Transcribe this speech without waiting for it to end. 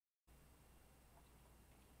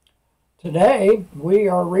Today we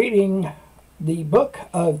are reading the book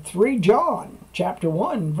of 3 John, chapter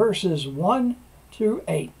 1, verses 1 through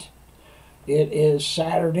 8. It is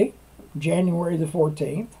Saturday, January the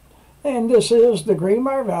 14th, and this is the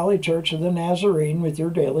Greenbrier Valley Church of the Nazarene with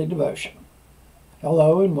your daily devotion.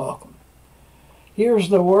 Hello and welcome. Here's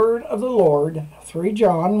the word of the Lord, 3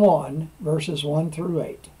 John 1, verses 1 through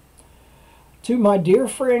 8. To my dear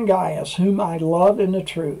friend Gaius, whom I love in the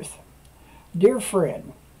truth. Dear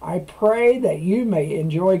friend, I pray that you may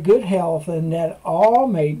enjoy good health and that all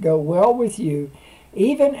may go well with you,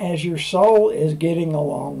 even as your soul is getting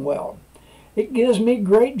along well. It gives me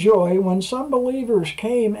great joy when some believers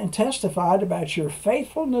came and testified about your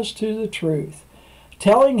faithfulness to the truth,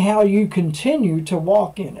 telling how you continue to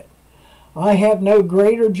walk in it. I have no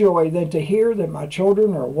greater joy than to hear that my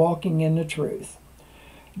children are walking in the truth.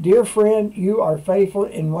 Dear friend, you are faithful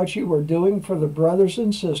in what you are doing for the brothers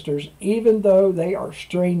and sisters, even though they are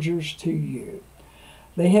strangers to you.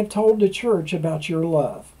 They have told the church about your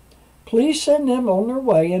love. Please send them on their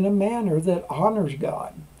way in a manner that honors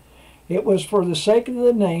God. It was for the sake of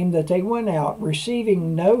the name that they went out,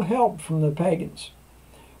 receiving no help from the pagans.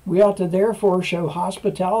 We ought to therefore show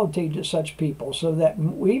hospitality to such people so that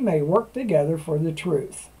we may work together for the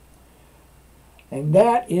truth. And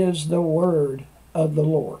that is the word of the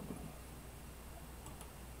Lord.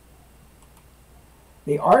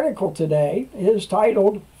 The article today is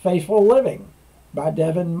titled Faithful Living by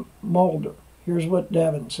Devin Mulder. Here's what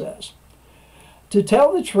Devin says. To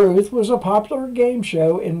Tell the Truth was a popular game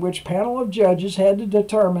show in which a panel of judges had to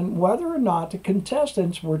determine whether or not the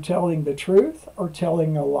contestants were telling the truth or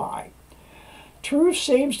telling a lie. Truth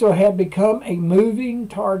seems to have become a moving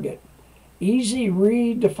target, easy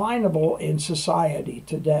redefinable in society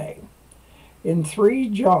today. In 3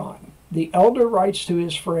 John, the elder writes to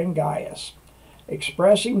his friend Gaius,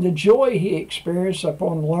 expressing the joy he experienced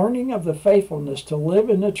upon learning of the faithfulness to live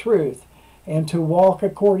in the truth and to walk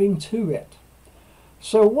according to it.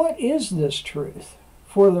 So what is this truth?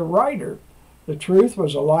 For the writer, the truth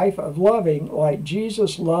was a life of loving like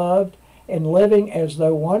Jesus loved and living as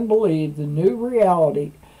though one believed the new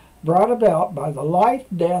reality brought about by the life,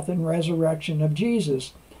 death, and resurrection of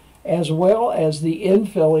Jesus, as well as the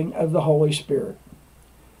infilling of the Holy Spirit.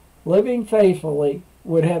 Living faithfully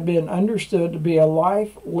would have been understood to be a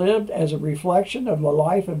life lived as a reflection of the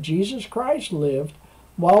life of Jesus Christ lived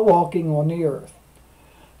while walking on the earth.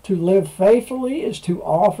 To live faithfully is to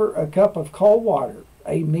offer a cup of cold water,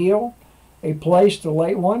 a meal, a place to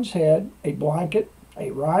lay one's head, a blanket,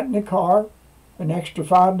 a ride in the car, an extra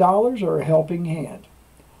 $5, or a helping hand.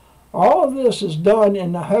 All of this is done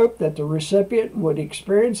in the hope that the recipient would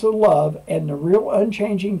experience the love and the real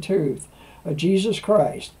unchanging truth of Jesus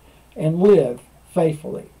Christ and live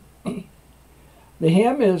faithfully. The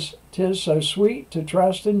hymn is "'Tis So Sweet to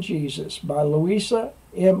Trust in Jesus" by Louisa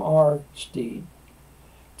M.R. Steed.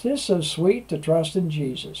 'Tis so sweet to trust in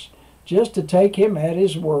Jesus, just to take him at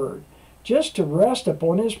his word, just to rest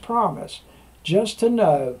upon his promise, just to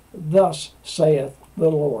know, thus saith the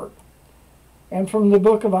Lord. And from the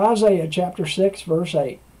book of Isaiah, chapter 6, verse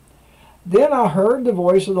 8. Then I heard the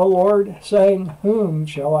voice of the Lord saying, Whom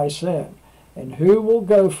shall I send? And who will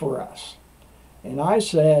go for us? And I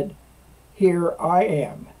said, Here I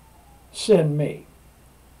am. Send me.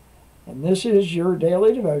 And this is your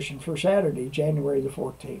daily devotion for Saturday, January the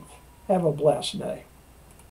 14th. Have a blessed day.